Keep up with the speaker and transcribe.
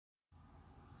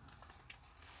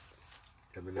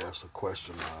I've been asked a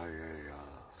question by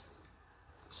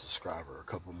a subscriber a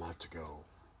couple months ago.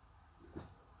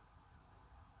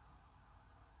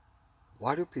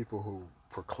 Why do people who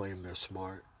proclaim they're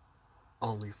smart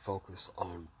only focus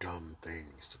on dumb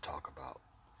things to talk about?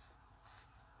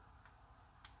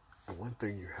 And one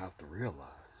thing you have to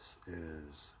realize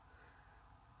is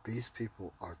these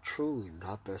people are truly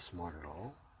not that smart at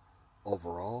all,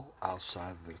 overall,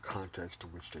 outside of the context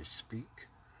in which they speak,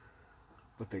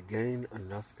 but they gain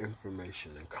enough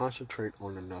information and concentrate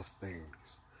on enough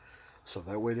things so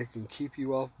that way they can keep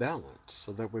you off balance,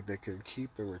 so that way they can keep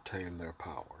and retain their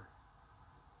power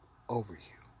over you.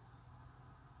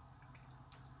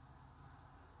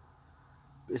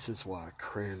 This is why I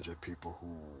cringe at people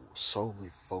who solely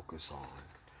focus on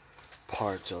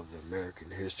parts of the American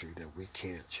history that we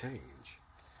can't change,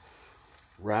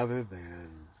 rather than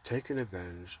taking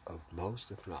advantage of most,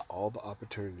 if not all, the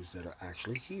opportunities that are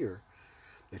actually here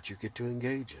that you get to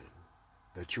engage in,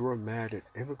 that you are mad at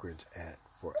immigrants at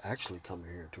for actually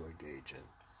coming here to engage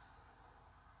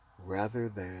in, rather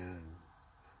than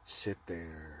sit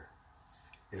there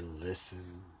and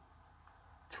listen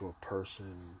to a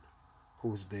person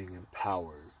who's being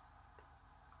empowered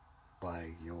by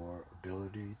your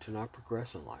ability to not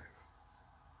progress in life.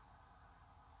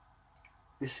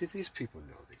 You see, these people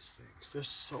know these things. They're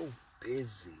so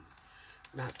busy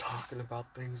not talking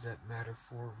about things that matter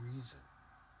for a reason.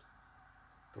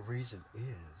 The reason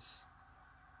is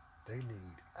they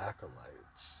need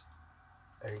acolytes,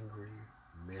 angry,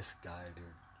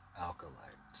 misguided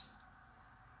acolytes,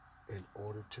 in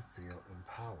order to feel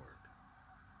empowered.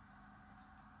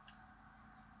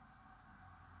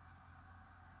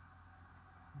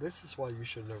 This is why you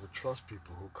should never trust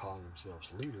people who call themselves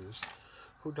leaders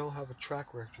who don't have a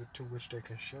track record to which they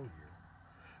can show you.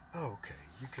 Oh,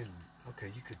 you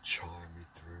could charm me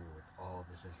through with all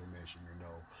this information you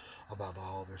know about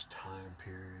all this time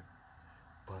period,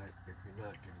 but if you're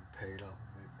not getting paid off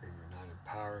of it and you're not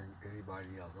empowering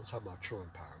anybody else, I'm talking about true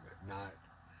empowerment, not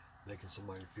making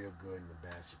somebody feel good in a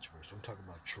bad situation. I'm talking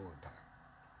about true empowerment,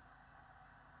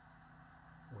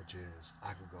 which is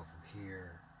I could go from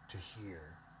here to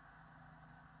here,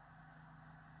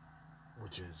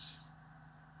 which is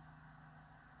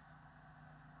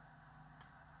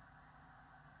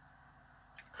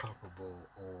comparable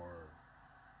or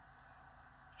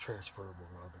transferable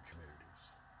to other communities.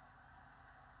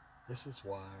 This is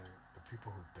why the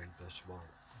people who think they're smart,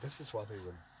 this is why they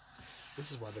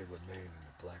remain in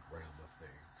the black realm of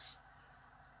things.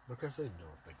 Because they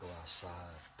know if they go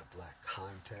outside the black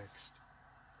context,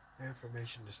 the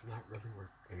information is not really worth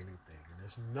anything. And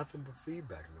there's nothing but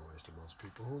feedback noise to most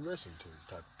people who listen to these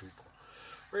type of people.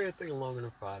 Or anything longer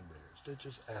than 5 minutes. They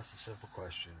just ask a simple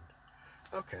question.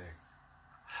 Okay,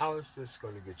 how is this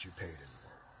going to get you paid in the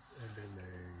world? And then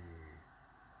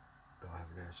they don't have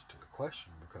an answer to the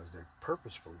question because they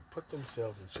purposefully put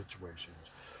themselves in situations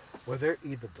where they're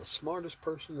either the smartest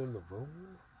person in the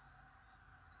room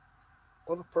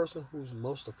or the person who's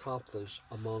most accomplished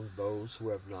among those who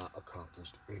have not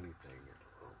accomplished anything in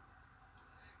the room.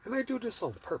 And they do this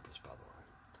on purpose, by the way.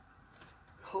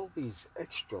 They hold these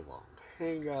extra long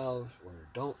hangouts where they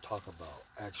don't talk about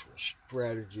actual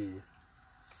strategy.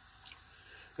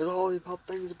 It's always about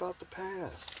things about the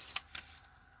past.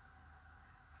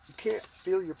 You can't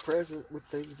fill your present with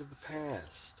things of the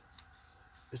past.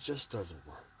 It just doesn't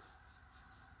work.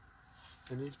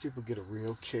 And these people get a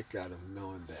real kick out of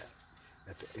knowing that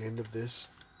at the end of this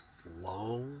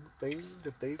long thing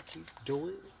that they keep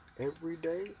doing every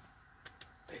day,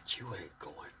 that you ain't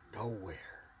going nowhere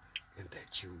and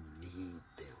that you need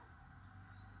them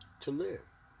to live.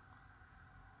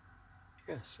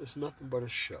 Yes, it's nothing but a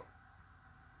show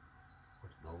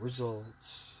with no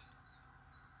results.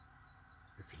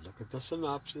 If you look at the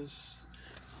synopsis,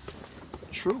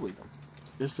 truly,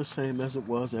 it's the same as it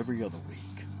was every other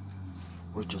week.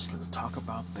 We're just going to talk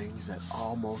about things that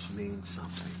almost mean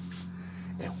something.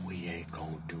 And we ain't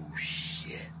going to do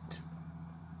shit.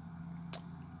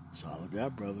 That's all I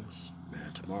got, brothers.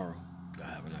 Man, tomorrow,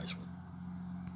 have a nice one.